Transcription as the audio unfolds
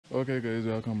Okay guys,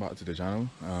 welcome back to the channel.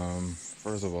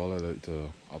 First of all, I'd like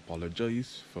to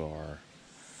apologize for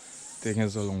taking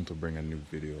so long to bring a new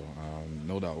video.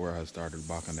 Know that work has started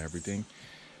back and everything.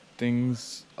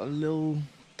 Things a little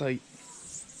tight,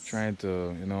 trying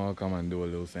to, come and do a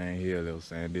little thing here, a little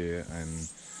thing there, and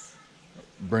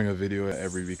bring a video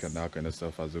every week and that kind of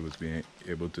stuff as I was being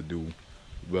able to do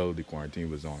while the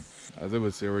quarantine was on. As I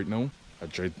would say right now, I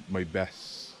tried my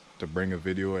best to bring a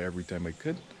video every time I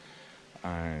could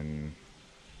and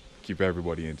keep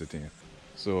everybody entertained.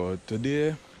 So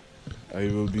today I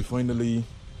will be finally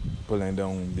pulling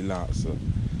down the Lancer.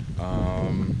 I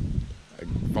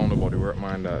found a BodyWork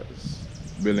man that's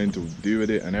willing to deal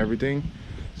with it and everything.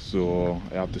 So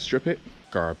I have to strip it,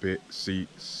 carpet,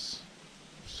 seats,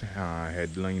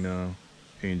 headliner,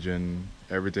 engine,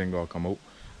 everything gonna come out,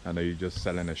 and I just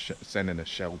sending a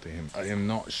shell to him. I am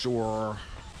not sure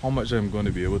how much I'm going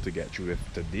to be able to get through it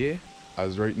today,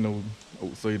 as right now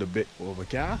outside a bit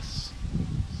overcast,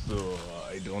 so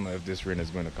I don't know if this rain is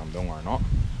going to come down or not,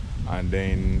 and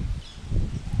then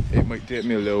it might take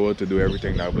me a little while to do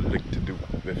everything that I would like to do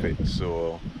with it.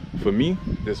 So for me,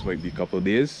 this might be a couple of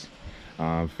days.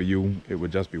 For you, it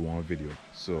would just be one video.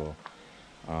 So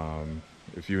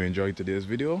if you enjoyed today's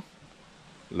video,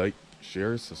 like,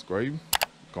 share, subscribe,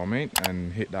 comment,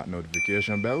 and hit that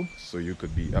notification bell so you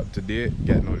could be up to date,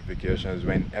 get notifications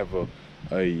whenever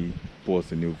I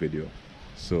post a new video.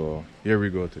 So here we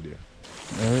go today.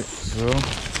 Alright, so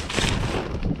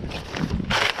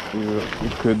what we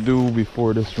could do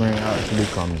before this rain actually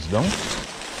comes down.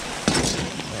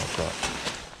 Okay.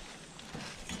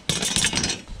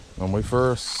 Now my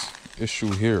first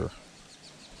issue here,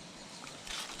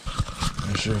 I'm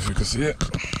not sure if you can see it.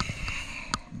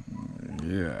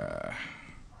 Yeah,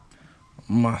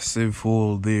 massive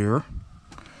hole there.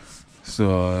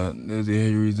 So there's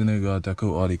the reason I gotta take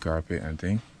out all the carpet and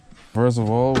thing. First of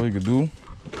all, what you could do,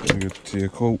 you could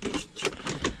take out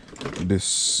this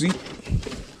seat.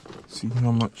 See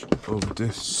how much of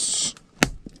this.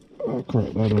 Oh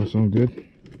crap, that don't sound good.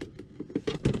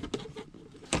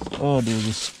 Oh, there's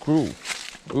a screw.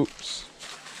 Oops.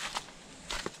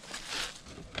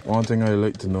 One thing I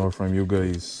like to know from you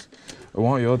guys, I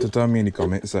want y'all to tell me in the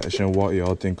comment section what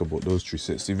y'all think about those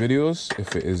 360 videos.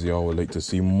 If it is y'all would like to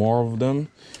see more of them,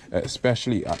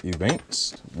 especially at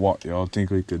events, what y'all think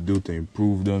we could do to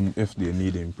improve them, if they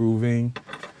need improving,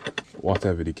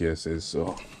 whatever the case is.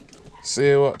 So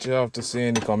say what you have to say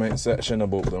in the comment section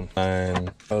about them,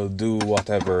 and I'll do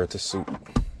whatever to suit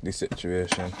the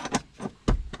situation.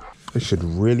 I should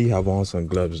really have on some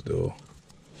gloves though.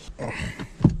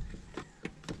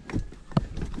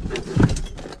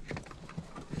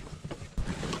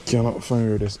 Cannot find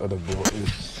where this other bolt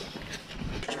is.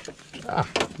 Ah,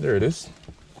 there it is.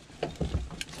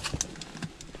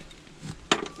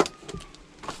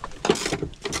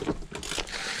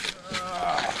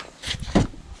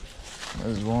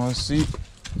 There's one seat.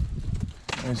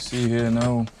 Let's see here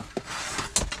now.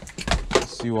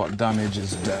 Let's see what damage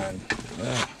is done.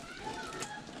 Yeah.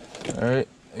 Alright,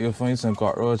 you'll find some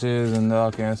cockroaches and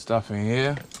all kind of stuff in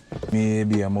here.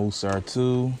 Maybe a mouse or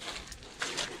two.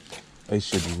 I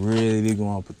should really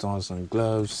go and put on some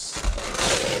gloves.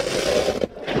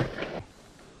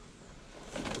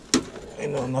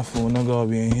 Ain't no nothing when I gotta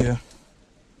be in here.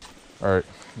 Alright,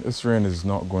 this rain is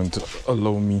not going to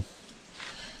allow me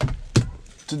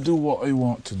to do what I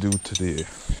want to do today.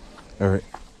 Alright,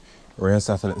 rain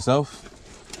settled itself,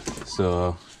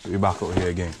 so we're back out here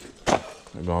again.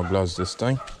 I'm gonna gloves this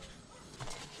time.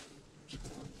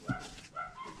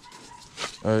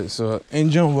 Alright, so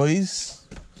engine wise,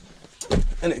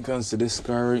 when it comes to this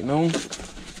car right now,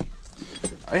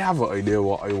 I have an idea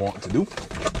what I want to do,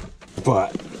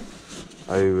 but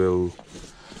I will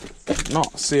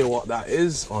not say what that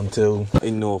is until I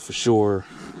know for sure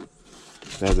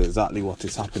that's exactly what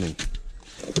is happening.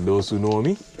 For those who know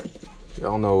me,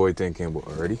 y'all know what I'm thinking about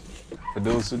already. For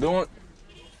those who don't,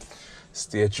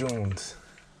 stay tuned.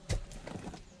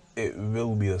 It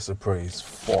will be a surprise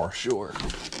for sure.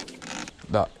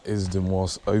 That is the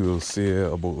most I will say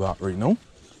about that right now.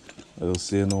 I will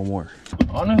say no more.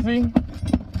 Honestly,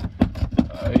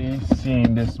 I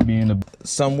seen this being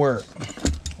some work.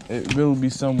 It will be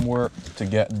some work to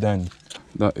get done.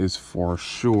 That is for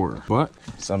sure. But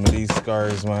some of these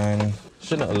cars, man,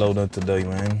 shouldn't allow them to die,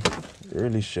 man.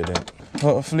 Really shouldn't.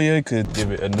 Hopefully I could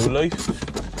give it a new life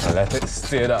and let it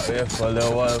stay that way for a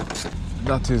little while.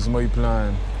 That is my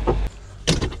plan.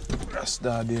 That's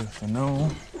that there for now.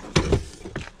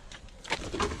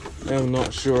 I'm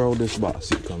not sure how this back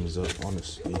seat comes up,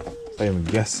 honestly. I am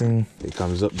guessing it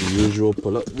comes up the usual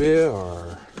pull up way,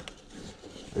 or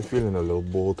I'm feeling a little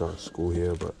bolt or screw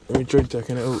here, but let me try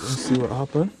checking it out and see what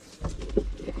happened.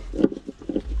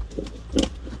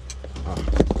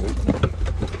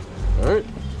 Alright.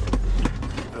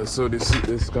 So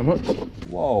this come up.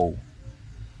 Whoa.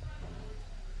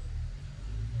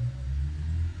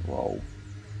 Whoa.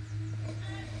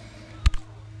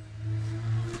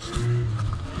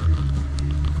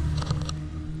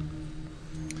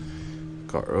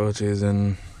 Cockroaches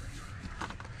and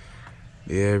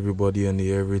everybody and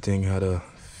the everything had a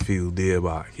field day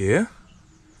back here.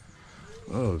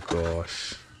 Oh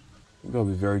gosh. You gotta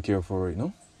be very careful right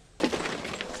now.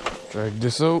 Drag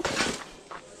this out.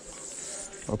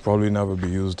 I'll probably never be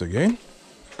used again.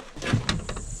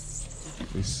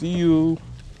 We see you.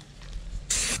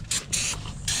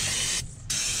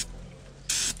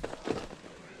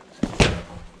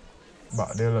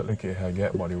 Back there look like it had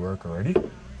get BodyWork already.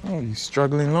 Oh, you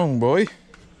struggling long, boy.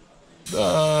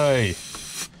 Die.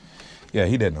 Yeah,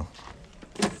 he did know.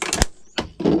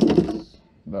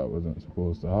 That wasn't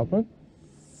supposed to happen.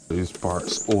 These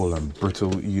parts all and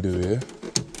brittle either way.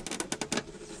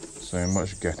 So I'm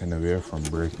much getting away from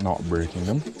not breaking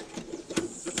them.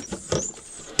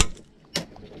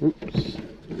 Oops.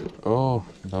 Oh,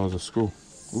 that was a screw.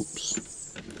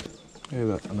 Oops. Hey,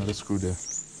 look, another screw there.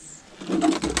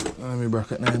 Let me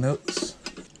bracket 9 notes.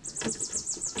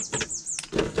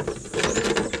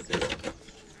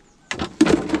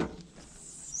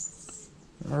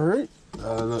 Alright,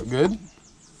 that look good.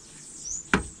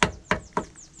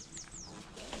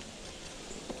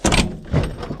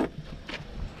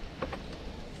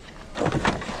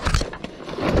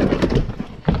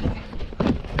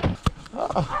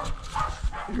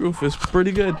 The roof is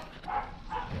pretty good.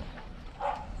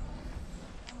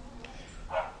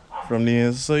 From the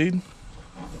inside,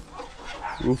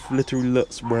 roof literally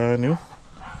looks brand new.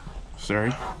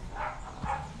 Sorry.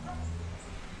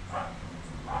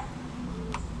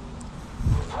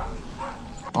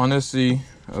 Honestly,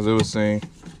 as I was saying,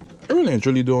 I really and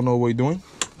truly don't know what we're doing.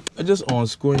 I just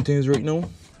unscrewing things right now.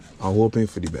 I'm hoping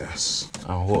for the best.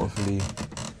 And hopefully,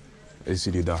 I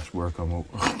see the dashboard come out.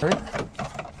 Right.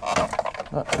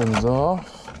 That comes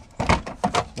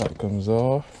off. That comes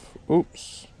off.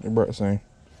 Oops. Your breath saying.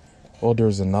 Oh,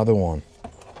 there's another one.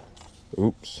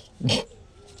 Oops.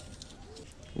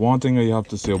 One thing that you have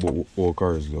to say about old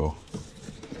cars though,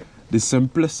 the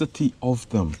simplicity of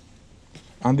them.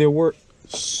 And they work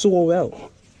so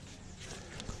well.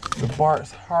 The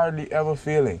parts hardly ever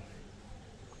failing.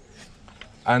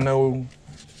 I know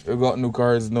you got new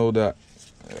cars know that,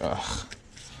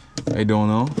 I don't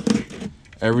know.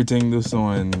 Everything this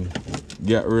one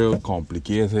get real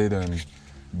complicated and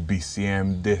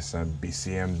BCM this and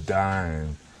BCM that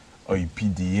and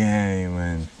IPDM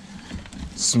and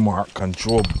smart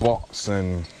control box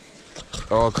and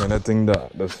all kind of thing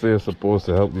that's supposed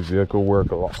to help the vehicle work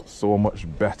so much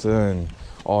better, and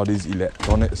all these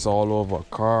electronics all over a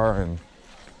car, and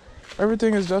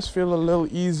everything is just feel a little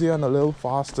easier and a little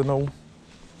faster now,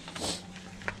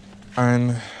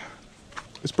 and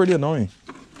it's pretty annoying.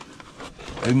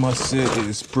 I must say it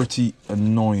is pretty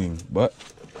annoying, but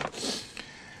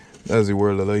that's the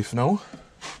world of life now.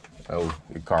 Oh,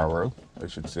 the car world, I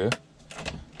should say.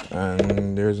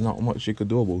 And there's not much you could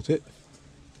do about it.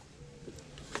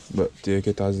 But take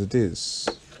it as it is,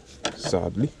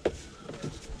 sadly.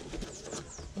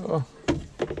 Oh,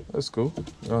 that's cool.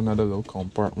 Got another little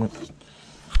compartment.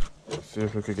 Let's see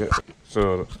if we could get,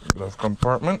 so glove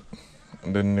compartment.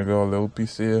 And then you got a little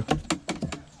piece here.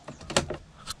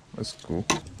 That's cool.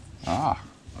 Ah,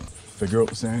 figure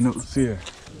out saying notes here.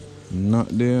 Not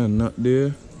there, not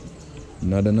there.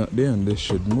 Another nut there, and this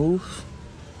should move.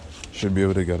 Should be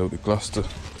able to get out the cluster.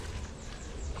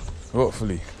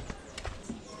 Hopefully.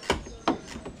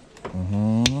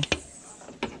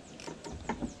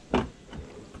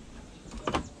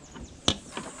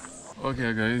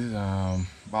 Okay guys,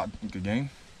 back again.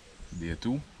 Day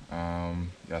 2.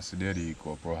 Yesterday the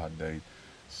GoPro had died,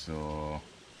 so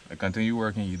I continue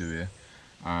working either way,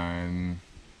 and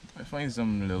I find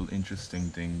some little interesting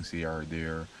things here or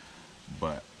there,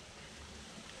 but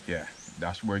yeah,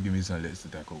 dashboard give me some lists to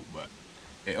take out, but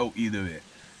it out either way.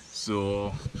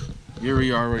 So here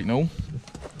we are right now.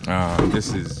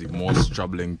 This is the most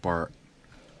troubling part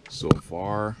so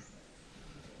far.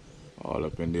 All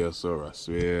up in there, so I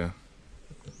swear.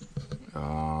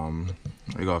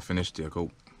 We gotta finish take out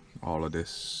all of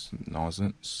this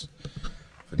nonsense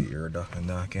for the air duct and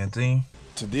that kind of thing.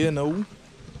 Today now,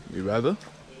 the weather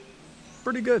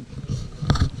pretty good.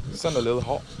 It's a little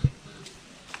hot.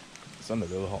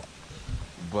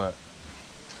 But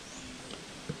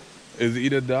it's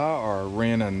either that or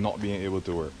rain and not being able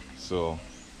to work. So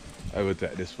I will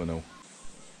take this for now.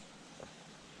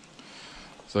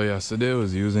 So yesterday I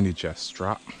was using the chest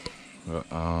strap, but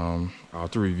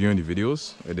after reviewing the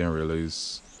videos I didn't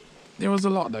realize there was a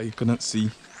lot that you couldn't see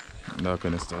and that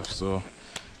kind of stuff. So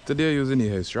today I'm using the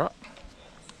hair strap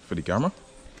for the camera.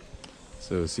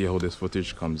 So we'll see how this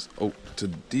footage comes out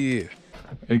today.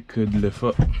 I could lift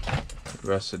up the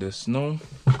rest of this now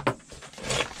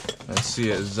and see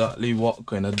exactly what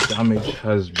kind of damage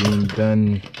has been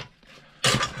done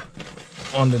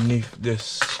underneath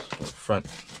this front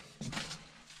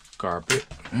carpet.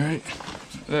 Alright,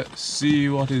 let's see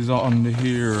what is under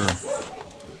here.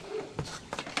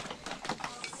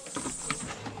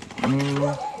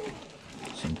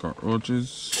 Some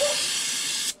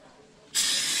cockroaches.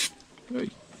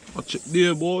 Hey, watch it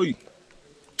there, boy.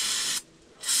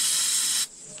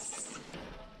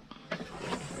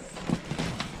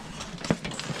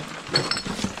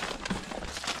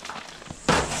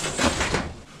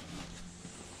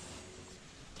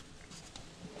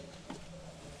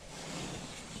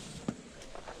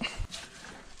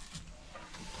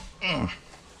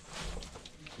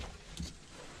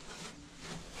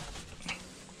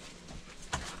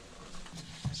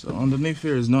 So underneath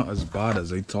here is not as bad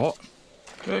as I thought.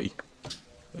 Hey,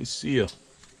 I see you.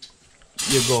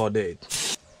 You go dead.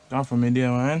 Come from India,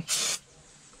 man.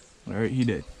 Alright, he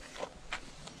dead.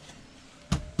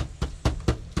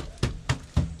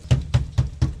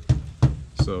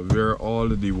 So where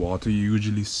all of the water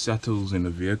usually settles in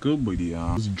the vehicle by the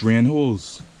drain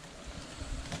holes.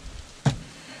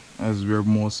 That's where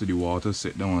most of the water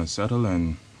sit down and settle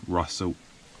and rust out.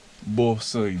 Both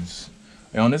sides.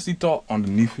 I honestly thought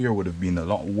underneath here would have been a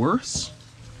lot worse,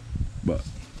 but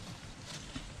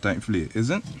thankfully it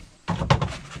isn't.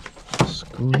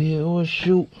 Screw here, oh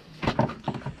shoot.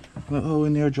 Look how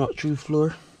in there drop through the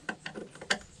floor.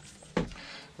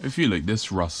 I feel like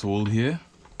this rust hole here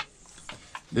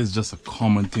is just a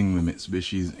common thing with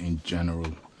Mitsubishis in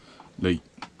general. Like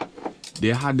they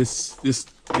had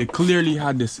they clearly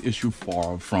had this issue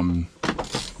from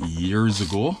years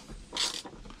ago.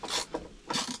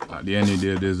 At the end of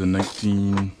the day, there's a I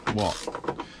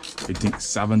think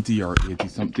 70 or 80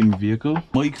 something vehicle.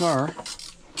 My car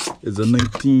is a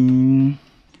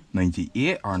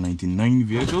 1998 or 99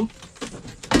 vehicle,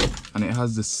 and it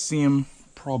has the same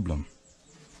problem.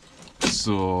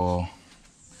 So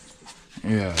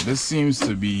yeah, this seems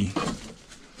to be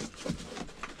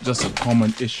just a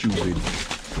common issue with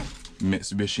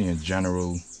Mitsubishi in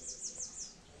general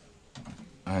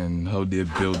and how they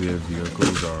build their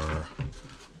vehicles or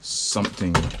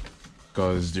something,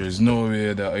 because there's no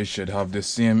way that I should have the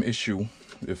same issue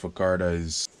with a car that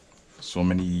is so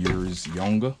many years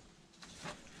younger,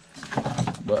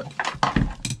 but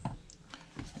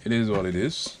it is what it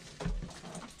is.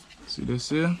 See this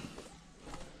here?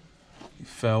 The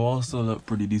firewall still look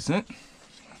pretty decent,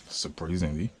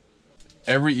 surprisingly.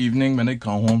 Every evening when I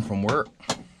come home from work,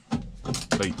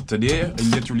 like today I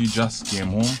literally just came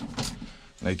home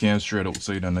and I came straight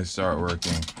outside and I start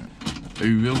working. I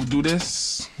will do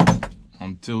this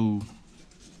until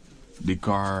the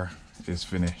car is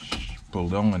finished,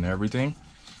 pulled down and everything,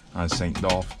 and sent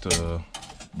off to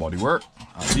BodyWork.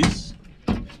 At least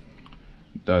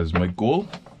that is my goal,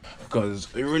 because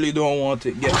I really don't want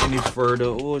to get any further.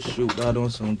 Oh shoot, that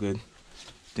don't sound good. I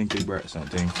think they brought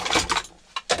something.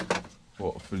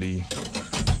 Hopefully,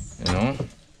 you know,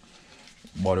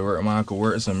 BodyWork man could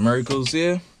work some miracles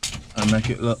here and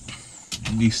make it look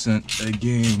decent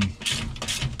again.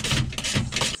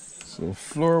 So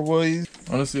floor wise,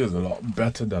 honestly it's a lot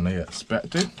better than I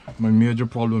expected. My major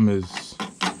problem is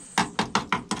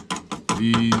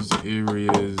these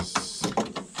areas,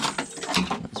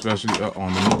 especially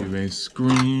on the moving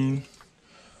screen.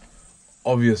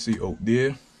 Obviously out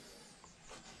there,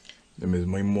 them is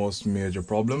my most major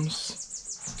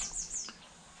problems.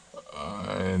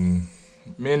 And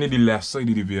mainly the left side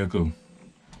of the vehicle,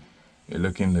 it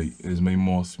looking like it is my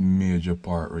most major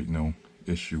part right now,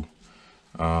 issue.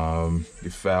 The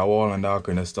firewall and that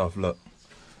kind of stuff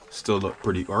still look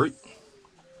pretty alright,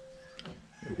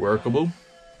 workable.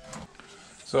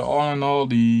 So all in all,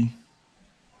 the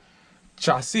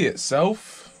chassis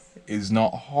itself is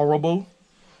not horrible.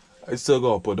 I still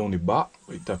gotta put on the back,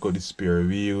 like take out the spare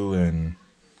wheel, and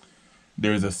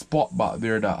there's a spot back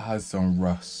there that has some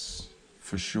rust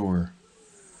for sure.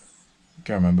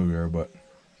 Can't remember where, but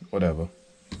whatever.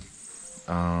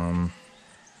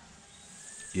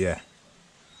 Yeah.